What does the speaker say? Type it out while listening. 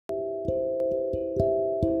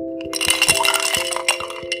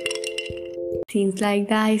Seems like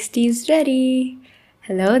the iced tea is ready.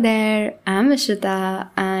 Hello there, I'm Ashita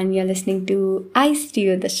and you're listening to Iced Tea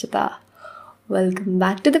with Ashita. Welcome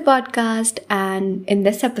back to the podcast, and in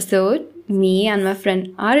this episode, me and my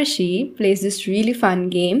friend Arushi plays this really fun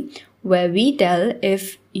game where we tell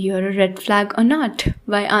if you're a red flag or not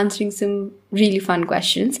by answering some really fun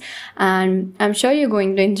questions. And I'm sure you're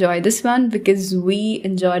going to enjoy this one because we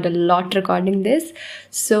enjoyed a lot recording this.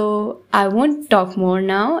 So I won't talk more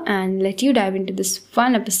now and let you dive into this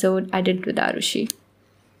fun episode I did with Arushi.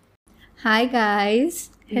 Hi guys,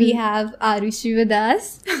 we have Arushi with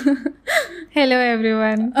us. Hello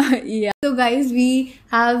everyone. Yeah. So guys, we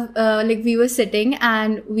have we were sitting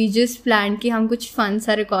and we just planned कि हम कुछ fun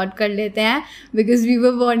सा record कर लेते हैं because we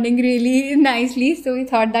were bonding really nicely. So we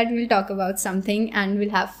thought that we'll talk about something and we'll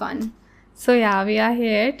have fun. So yeah, we are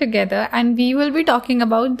here together and we will be talking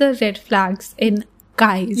about the red flags in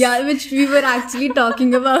guys. Yeah, which we were actually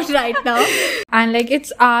talking about right now. And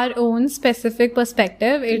it's our own specific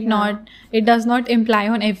perspective. It does not imply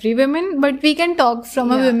on every woman, but we can talk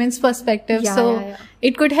from a woman's perspective.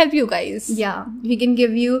 It could help you guys. Yeah, we can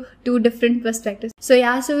give you two different perspectives. So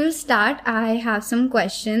we'll start. I have some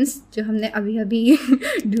questions जो हमने अभी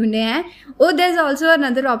ढूंढे हैं. Oh, there's also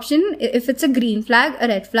another option if it's a green flag, a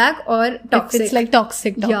red flag, or toxic. If it's like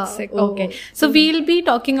toxic. Yeah. Okay. So we'll be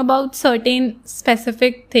talking about certain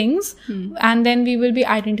specific things and then we will be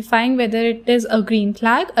identifying whether it is a green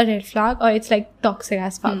flag, a red flag, or it's like toxic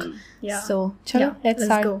as fuck. Yeah. So, let's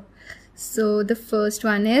start. Go. So the first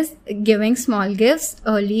one is giving small gifts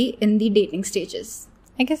early in the dating stages.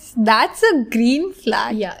 I guess that's a green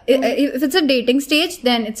flag. Yeah. If it's a dating stage,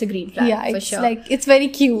 then it's a green flag. Yeah, for it's sure. It's very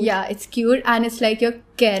cute. Yeah, it's cute and it's like you're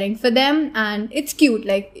caring for them and it's cute.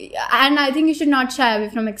 And I think you should not shy away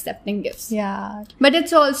from accepting gifts. Yeah. But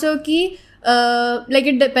it's also key.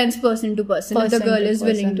 It depends person to person if the girl is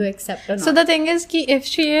willing to accept or not. So the thing is if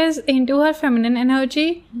she is into her feminine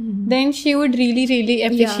energy, then she would really, really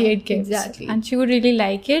appreciate gifts. Exactly. And she would really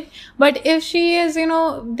like it. But if she is,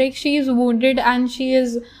 she is wounded and she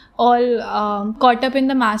is all caught up in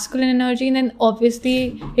the masculine energy, then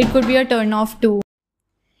obviously it could be a turn off too.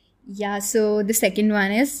 Yeah, so the second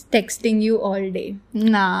one is texting you all day.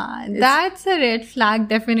 Nah, that's a red flag,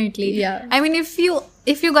 definitely. Yeah. I mean, if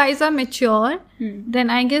you guys are mature, then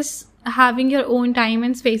I guess having your own time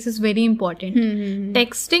and space is very important.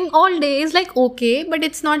 Texting all day is okay, but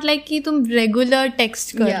it's not like कि तुम regular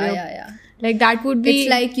text कर रहे हो. Yeah. Like that would be. It's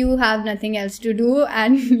like you have nothing else to do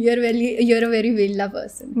and you're a very vanilla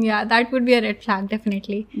person. Yeah, that would be a red flag,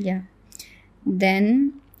 definitely. Yeah.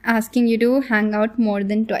 Then asking you to hang out more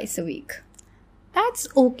than twice a week. That's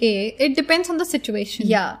okay. It depends on the situation.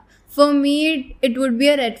 Yeah. For me, it would be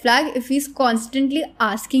a red flag if he's constantly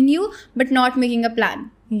asking you but not making a plan.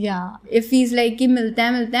 Yeah. If he's like कि मिलते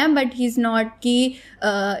हैं but he's not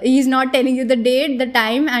he's not telling you the date, the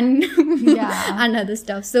time and and other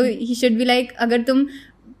stuff. So he should be like अगर तुम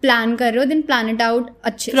plan कर रहे हो then plan it out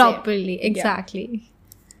अच्छे properly. से. Exactly. Yeah.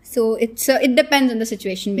 So it depends on the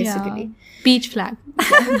situation basically. Yeah. Beach flag.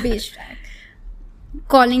 Beach flag.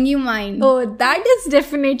 Calling you mine. Oh, that is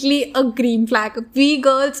definitely a green flag. We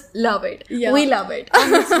girls love it. Yeah. We love it.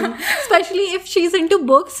 Honestly. Especially if she's into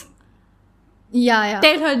books. Yeah.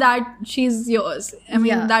 Tell her that she's yours. I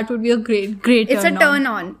mean, that would be a great it's a turn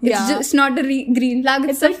on. Yeah. It's just not a green flag.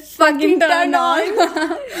 It's a fucking turn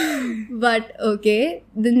on. But okay.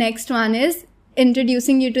 The next one is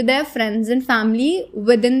introducing you to their friends and family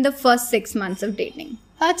within the first 6 months of dating.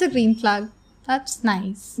 That's a green flag. That's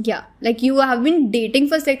nice. Yeah. You have been dating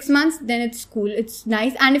for 6 months, then it's cool. It's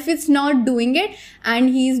nice. And if it's not doing it and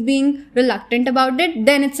he's being reluctant about it,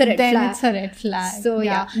 then it's a red flag. Then it's a red flag. So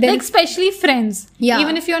yeah. Especially friends. Yeah.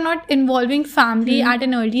 Even if you're not involving family at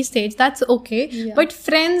an early stage, that's okay. Yeah. But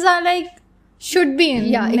friends are should be in.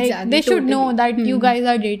 Yeah, exactly. They should know that you guys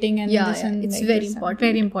are dating and this and it's very important.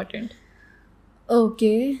 Very important.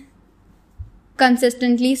 Okay.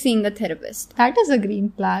 Consistently seeing a therapist. That is a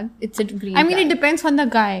green flag. It's a green flag. I mean, it depends on the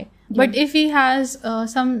guy. But if he has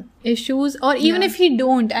some issues or even if he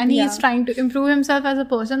don't and he's trying to improve himself as a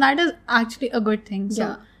person, that is actually a good thing.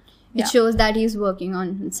 So, It shows that he's working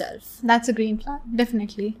on himself. That's a green flag.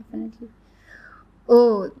 Definitely.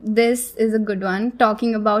 Oh, this is a good one.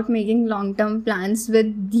 Talking about making long-term plans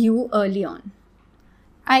with you early on.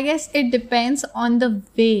 I guess it depends on the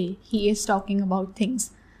way he is talking about things.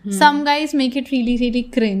 Some guys make it really, really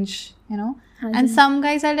cringe, and some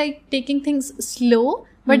guys are taking things slow,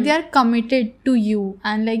 but they are committed to you.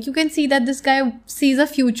 And you can see that this guy sees a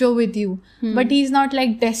future with you, but he's not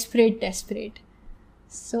desperate.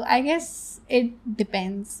 So I guess it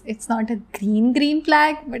depends. It's not a green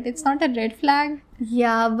flag, but it's not a red flag.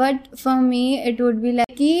 Yeah, but for me, it would be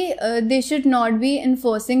like they should not be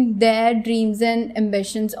enforcing their dreams and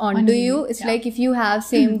ambitions onto you. It's like if you have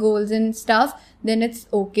same goals and stuff, then it's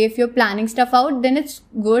okay. If you're planning stuff out, then it's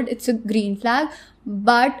good. It's a green flag.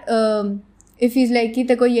 But if he's like कि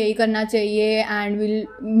तेको यही करना चाहिए and we'll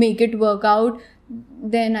make it work out,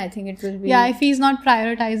 then I think it will be... Yeah, if he's not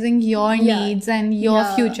prioritizing your needs and your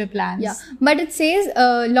future plans. Yeah, but it says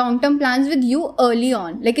long-term plans with you early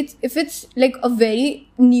on. Like if it's like a very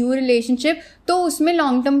new relationship, तो उसमें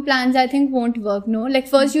long-term plans I think won't work, no? Like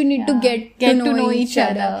first you need to get to know each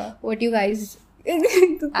other. What you guys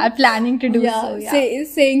are planning to do.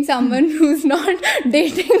 Saying someone who's not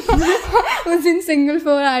dating, who's been single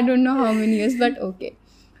for I don't know how many years, but okay.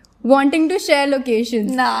 Wanting to share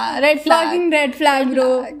locations. Nah, red flag. Fucking red flag,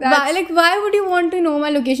 bro. Why would you want to know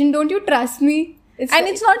my location? Don't you trust me?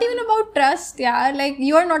 It's not even about trust, yeah. Like,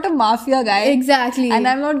 you are not a mafia guy. Exactly. And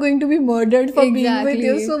I'm not going to be murdered for being with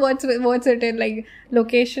you. So what's it in? Like,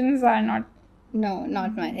 locations are not... No,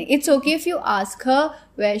 not my thing. It's okay if you ask her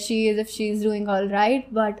where she is, if she's doing all right.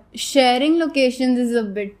 But sharing locations is a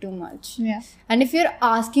bit too much. Yeah. And if you're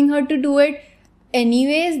asking her to do it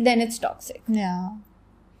anyways, then it's toxic. Yeah.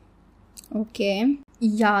 Okay.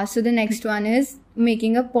 Yeah, so the next one is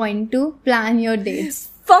making a point to plan your dates.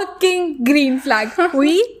 Fucking green flag.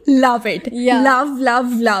 We love it. Yeah.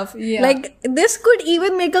 Love. Yeah. Like, this could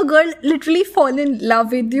even make a girl literally fall in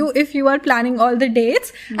love with you if you are planning all the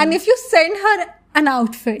dates. And if you send her an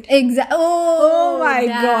outfit. Exactly. Oh my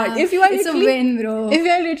god. If you are it's a win, bro. If you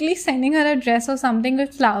are literally sending her a dress or something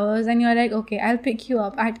with flowers and you're like, okay, I'll pick you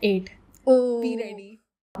up at 8. Oh. Be ready.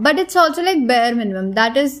 But it's also like bare minimum.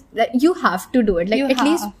 That is, that you have to do it. Like at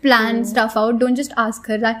least plan stuff out. Don't just ask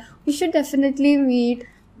her that we should definitely meet.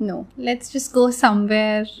 No. Let's just go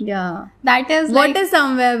somewhere. Yeah. That is what is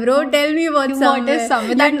somewhere, bro? Tell me what's somewhere. What is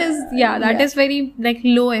somewhere? That is very like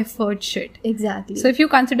low effort shit. Exactly. So if you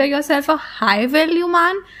consider yourself a high value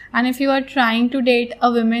man, and if you are trying to date a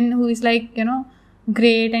woman who is like,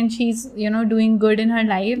 great and she's, doing good in her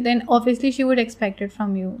life, then obviously she would expect it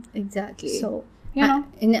from you. Exactly. So, and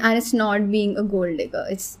it's not being a gold digger.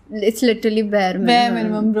 It's literally bare minimum. Bare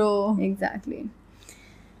minimum, bro. Exactly.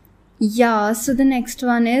 Yeah, so the next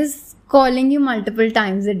one is calling you multiple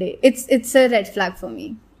times a day. It's a red flag for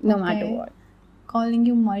me, no matter what. Calling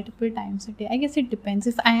you multiple times a day. I guess it depends.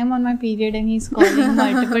 If I am on my period and he's calling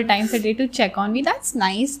multiple times a day to check on me, that's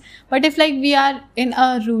nice. But if like we are in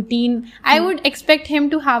a routine, I would expect him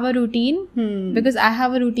to have a routine because I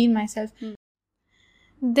have a routine myself.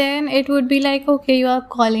 Then it would be like, okay, you are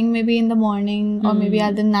calling maybe in the morning or maybe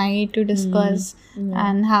at the night to discuss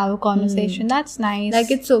and have a conversation. That's nice.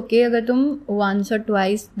 Like it's okay अगर तुम once or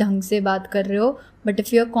twice ढंग से बात कर रहे हो, but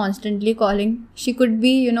if you're constantly calling, she could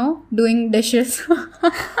be, doing dishes.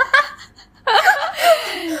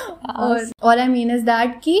 All I mean is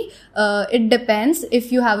that it depends.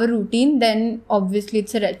 If you have a routine, then obviously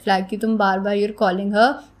it's a red flag कि तुम बार-बार you're calling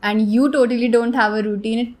her and you totally don't have a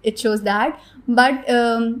routine. It shows that. But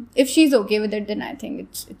if she's okay with it, then I think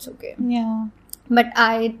it's okay. Yeah. But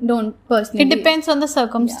I don't personally. It depends on the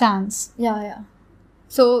circumstance. Yeah.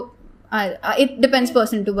 So it depends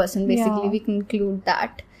person to person. Basically, we conclude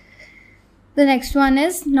that. The next one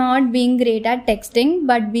is not being great at texting,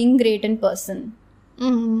 but being great in person.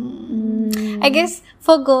 I guess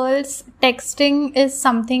for girls, texting is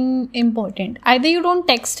something important. Either you don't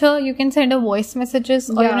text her, you can send her voice messages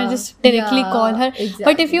or just directly call her. Exactly.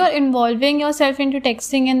 But if you are involving yourself into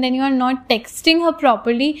texting and then you are not texting her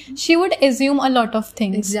properly, she would assume a lot of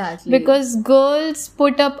things. Exactly. Because girls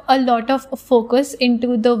put up a lot of focus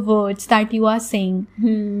into the words that you are saying.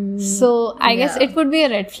 So I guess it would be a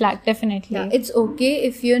red flag, definitely. Yeah, it's okay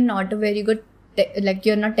if you're not a very good,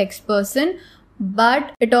 you're not text person.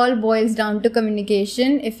 But it all boils down to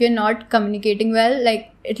communication. If you're not communicating well, like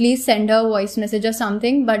at least send her a voice message or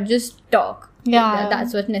something, but just talk. Yeah.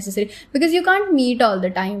 That's what's necessary. Because you can't meet all the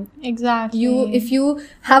time. Exactly. If you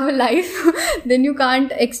have a life, then you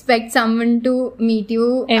can't expect someone to meet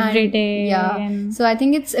you every day. Yeah. So I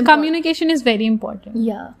think it's communication is very important.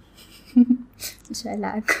 Yeah. Which I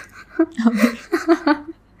lack.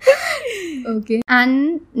 Okay.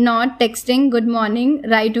 And not texting good morning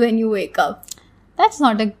right when you wake up. That's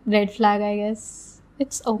not a red flag, I guess.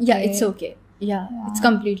 It's okay. Yeah, it's okay. Yeah, it's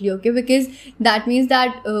completely okay, because that means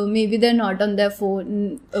that maybe they're not on their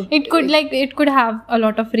phone. It could have a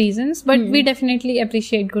lot of reasons, but we definitely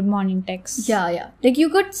appreciate good morning texts. Yeah. Like you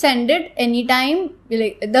could send it anytime,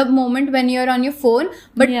 like the moment when you're on your phone,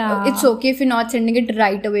 but it's okay if you're not sending it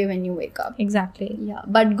right away when you wake up. Exactly. Yeah,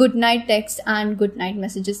 but good night texts and good night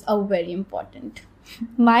messages are very important.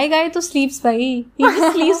 My guy to sleeps bhai. He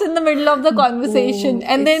just sleeps in the middle of the conversation,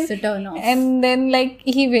 and it's a turn off. then like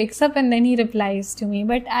he wakes up and then he replies to me.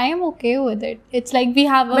 But I am okay with it. It's like we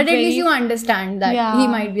have at least you understand that he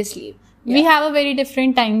might be asleep. Yeah. We have a very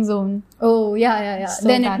different time zone. Oh yeah. So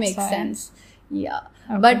then it makes sense. Yeah.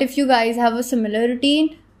 Okay. But if you guys have a similar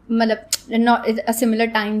routine, not a similar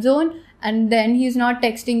time zone, and then he's not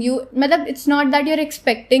texting you, it's not that you're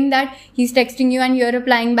expecting that he's texting you and you're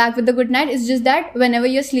replying back with the good night. It's just that whenever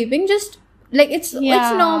you're sleeping, just like it's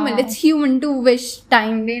normal, it's human to wish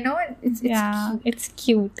time, it's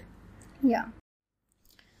cute. Yeah.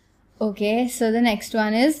 Okay, so the next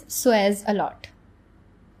one is swears a lot.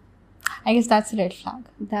 I guess that's a red flag.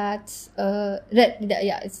 That's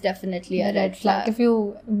it's definitely a red flag. If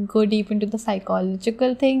you go deep into the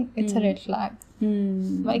psychological thing, it's a red flag.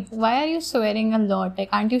 Like, why are you swearing a lot? Like,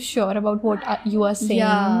 aren't you sure about what you are saying?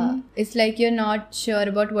 Yeah, it's like you're not sure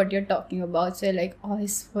about what you're talking about. So you're like, oh, I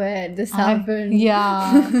swear this happened.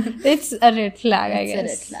 Yeah, it's a red flag, I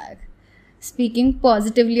guess. It's a red flag. Speaking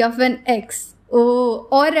positively of an ex, or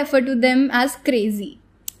refer to them as crazy.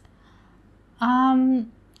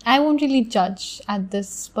 I won't really judge at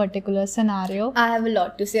this particular scenario. I have a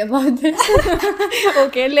lot to say about this.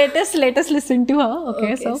 Okay, let us listen to her.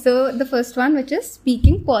 Okay, so the first one, which is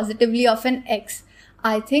speaking positively of an ex.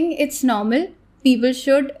 I think it's normal. People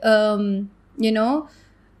should,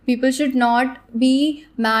 people should not be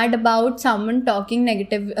mad about someone talking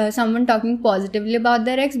positively about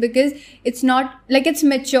their ex, because it's not like it's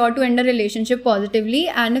mature to end a relationship positively.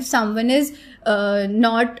 And if someone is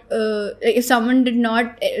if someone did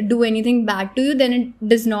not do anything bad to you, then it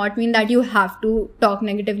does not mean that you have to talk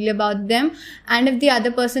negatively about them. And if the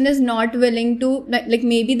other person is not willing to, like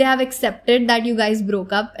maybe they have accepted that you guys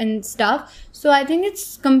broke up and stuff, so I think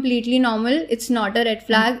it's completely normal. It's not a red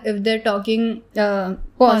flag if they're talking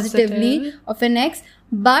positively of an ex,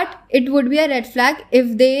 but it would be a red flag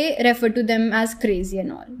if they refer to them as crazy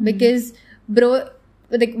and all, because bro,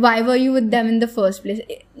 like, why were you with them in the first place?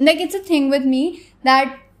 Like, it's a thing with me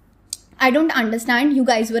that I don't understand. You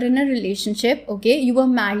guys were in a relationship, okay? You were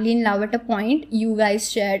madly in love at a point. You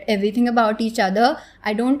guys shared everything about each other.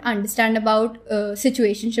 I don't understand about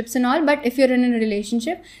situationships and all, but if you're in a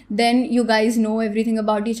relationship, then you guys know everything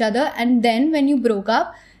about each other. And then when you broke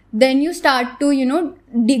up, then you start to,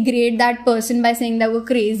 degrade that person by saying they were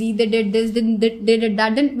crazy, they did this, they did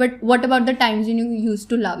that. Then, but what about the times when you used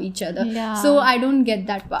to love each other? Yeah. So I don't get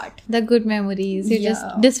that part. The good memories. You just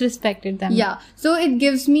disrespected them. Yeah. So it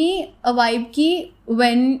gives me a vibe ki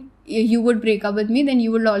when you would break up with me, then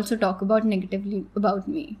you would also talk about negatively about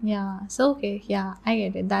me. Yeah. So okay. Yeah, I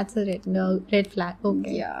get it. That's a red flag.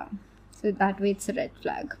 Okay. Yeah. So that way it's a red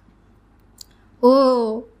flag.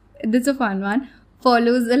 Oh, this is a fun one.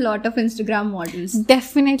 Follows a lot of Instagram models.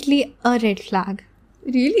 Definitely a red flag.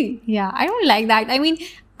 Really? Yeah, I don't like that. I mean,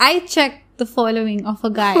 I check the following of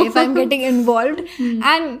a guy if I'm getting involved.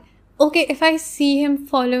 And okay, if I see him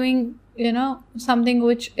following, something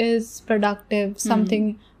which is productive,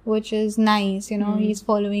 something which is nice, he's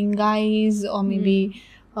following guys, or maybe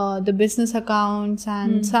the business accounts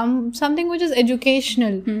and something which is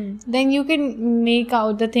educational, then you can make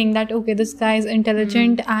out the thing that okay, this guy is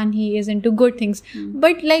intelligent and he is into good things.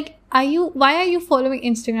 But like, why are you following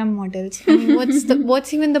Instagram models? I mean,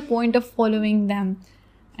 what's even the point of following them?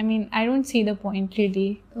 I mean, I don't see the point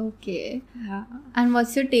really. Okay. Yeah. And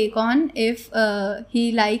what's your take on if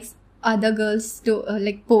he likes other girls to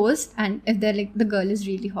post, and if they're like the girl is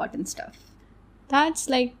really hot and stuff? That's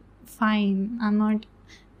like fine. I'm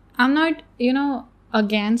not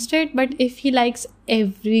against it, but if he likes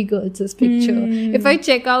every girl's picture, if I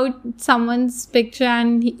check out someone's picture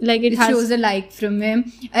and it shows a like from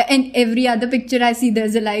him, and every other picture I see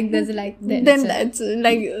there's a like, then that's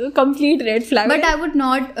like a complete red flag. But I would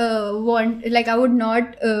not I would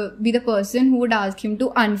not be the person who would ask him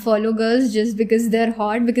to unfollow girls just because they're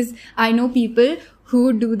hot, because I know people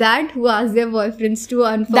who do that, who ask their boyfriends to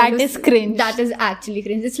unfollow. That is cringe. That is actually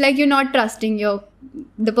cringe. It's like you're not trusting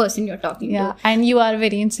the person you're talking to. Yeah, and you are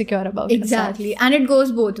very insecure about it. Exactly. Yourself. And it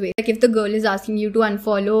goes both ways. Like if the girl is asking you to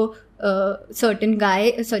unfollow certain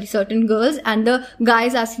girls, and the guy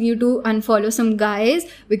is asking you to unfollow some guys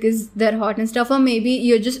because they're hot and stuff, or maybe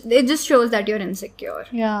it just shows that you're insecure.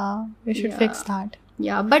 Yeah, we should fix that.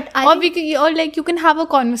 Yeah, but or like you can have a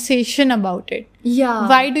conversation about it. Yeah.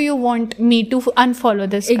 Why do you want me to unfollow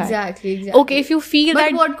this guy? Exactly. Okay, if you feel but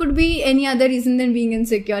that. what could be any other reason than being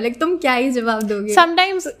insecure? Like, तुम क्या ही जवाब दोगे?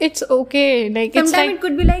 Sometimes it's okay. Like sometimes it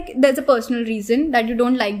could be like there's a personal reason that you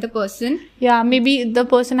don't like the person. Yeah, maybe the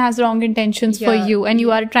person has wrong intentions for you and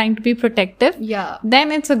you are trying to be protective. Yeah.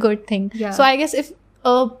 Then it's a good thing. Yeah. So I guess if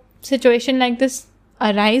a situation like this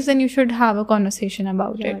arise, then you should have a conversation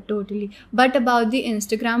about it. Yeah, totally. But about the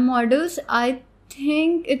Instagram models, I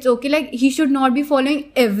think it's okay. Like, he should not be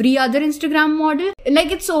following every other Instagram model.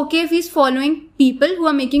 Like, it's okay if he's following people who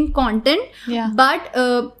are making content. Yeah. But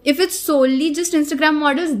if it's solely just Instagram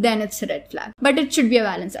models, then it's a red flag. But it should be a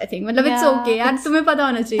balance, I think. मतलब it's okay. यार तुम्हें पता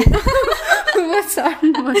होना चाहिए.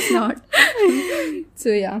 What's not. So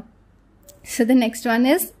yeah. So the next one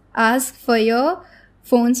is ask for your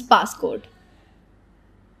phone's passcode.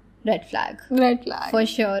 Red flag. Red flag. For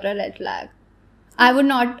sure, a red flag. I would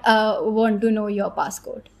not want to know your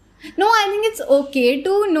passcode. No, I think it's okay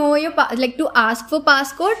to know your to ask for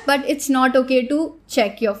passcode, but it's not okay to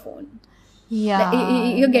check your phone. Yeah.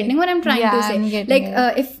 Like, you're getting what I'm trying to say. I'm getting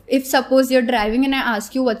it. If suppose you're driving and I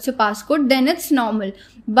ask you what's your passcode, then it's normal.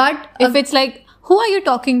 But if it's like, who are you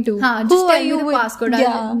talking to? just tell me the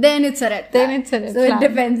passcode. Then it's a red flag. Then it's a red flag. So flag. it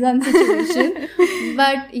depends on situation.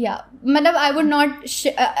 But yeah, I would not.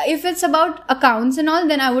 If it's about accounts and all,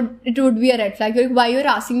 then it would be a red flag. Like, why you're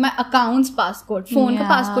asking my account's passcode? Phone ka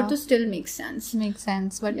passcode to still makes sense. Makes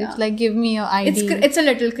sense, but it's like, give me your ID. It's a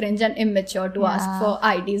little cringe and immature to ask for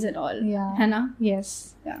IDs and all. Yeah. Hai na?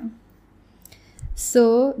 Yes. Yeah.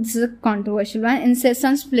 So this is a controversial one. Insists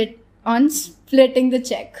on splitting the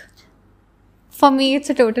check. For me, it's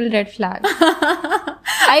a total red flag.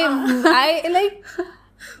 I like,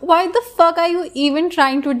 why the fuck are you even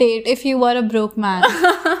trying to date if you were a broke man?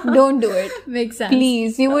 Don't do it. Makes sense.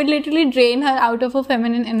 Please. You would literally drain her out of her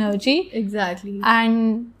feminine energy. Exactly.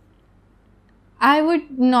 And I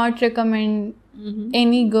would not recommend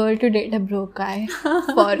any girl to date a broke guy.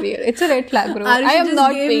 For real. It's a red flag, bro. Arushi I am just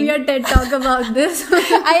not gave paying. me a TED talk about this.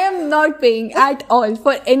 I am not paying at all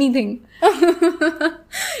for anything.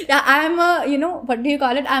 Yeah, I'm what do you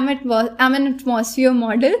call it? I'm an atmosphere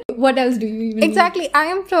model. What else do you even Exactly. I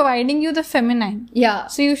am providing you the feminine. Yeah.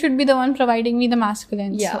 So you should be the one providing me the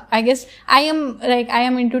masculine. Yeah. So I guess I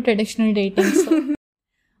am into traditional dating. So.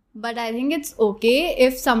 But I think it's okay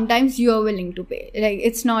if sometimes you're willing to pay. Like,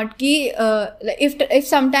 it's not ki if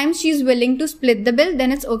sometimes she's willing to split the bill,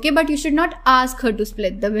 then it's okay. But you should not ask her to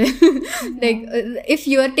split the bill. Like, if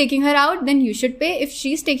you're taking her out, then you should pay. If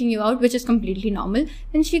she's taking you out, which is completely normal,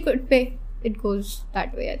 then she could pay. It goes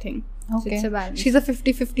that way, I think. Okay. So it's a balance. She's a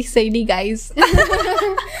 50-50 Sadie, guys.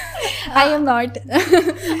 I am not.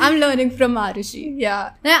 I'm learning from Arushi.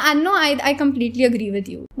 Yeah. And no, I completely agree with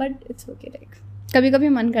you. But it's okay. Like, कभी-कभी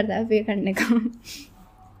मन करता है पे करने का.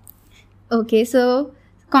 Okay, so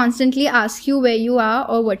constantly ask you where you are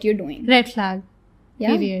or what you're doing. Red flag. Yeah.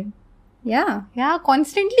 Period. Yeah. Yeah.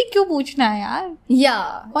 Constantly क्यों पूछना है यार?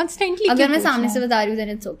 Yeah. Constantly. अगर मैं सामने से बता रही हूँ, then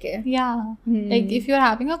it's okay. Yeah. Like, if you're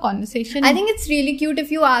having a conversation. I think it's really cute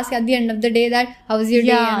if you ask at the end of the day that how was your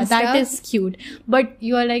day and stuff. Yeah, that is cute. But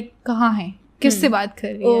you are like, कहाँ है? किससे बात कर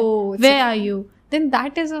रही है? Oh, where are you? Then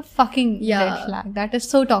that is a fucking red flag. That is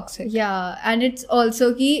so toxic. Yeah, and it's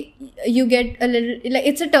also ki you get a little like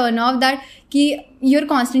it's a turn off that ki you're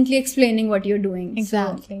constantly explaining what you're doing.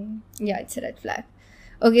 Exactly. So, yeah, it's a red flag.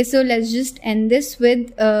 Okay, so let's just end this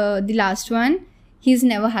with the last one. He's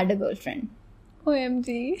never had a girlfriend.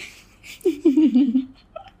 OMG.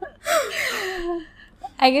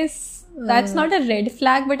 I guess that's not a red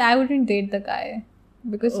flag, but I wouldn't date the guy.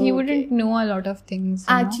 Because he wouldn't know a lot of things.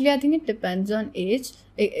 Actually, I think it depends on age.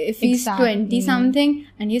 If he's 20-something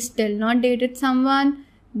and he's still not dated someone,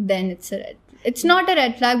 then it's a red. It's not a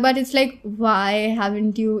red flag, but it's like, why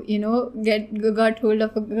haven't you, got hold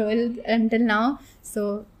of a girl until now?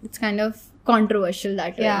 So it's kind of controversial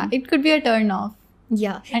that way. Yeah, it could be a turn off.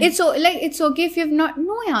 Yeah, and it's okay if you've not.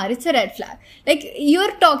 No, yaar, it's a red flag. Like,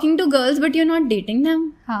 you're talking to girls, but you're not dating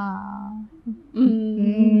them.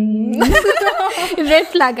 Red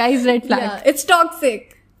flag, guys. Red flag. Yeah, it's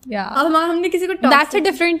toxic. Yeah. That's a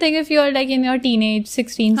different thing if you're like in your teenage,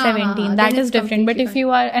 16, 17. That is different. But if you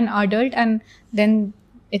are an adult and then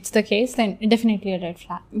it's the case, then definitely a red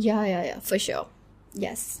flag. Yeah, for sure.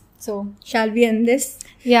 Yes. So, shall we end this?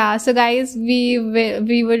 Yeah. So, guys, we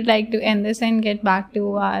would like to end this and get back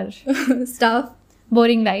to our stuff.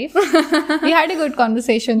 boring life. We had a good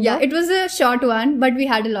conversation. Yeah, though. it was a short one, but we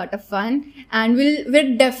had a lot of fun, and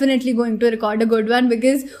we're definitely going to record a good one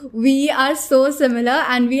because we are so similar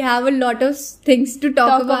and we have a lot of things to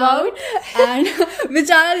talk about and which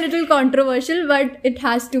are a little controversial, but it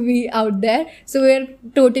has to be out there. So we're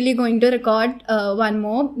totally going to record one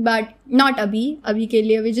more, but not abhi ke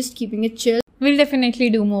liye. We're just keeping it chill. We'll definitely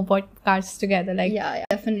do more podcasts together. Like, Yeah,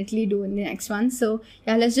 definitely do in the next one. So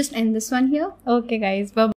yeah, let's just end this one here. okay,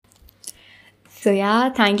 guys. Bye. So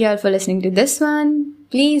yeah, thank you all for listening to this one.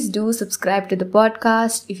 Please do subscribe to the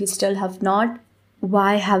podcast if you still have not.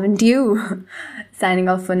 Why haven't you? Signing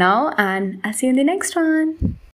off for now, and I'll see you in the next one.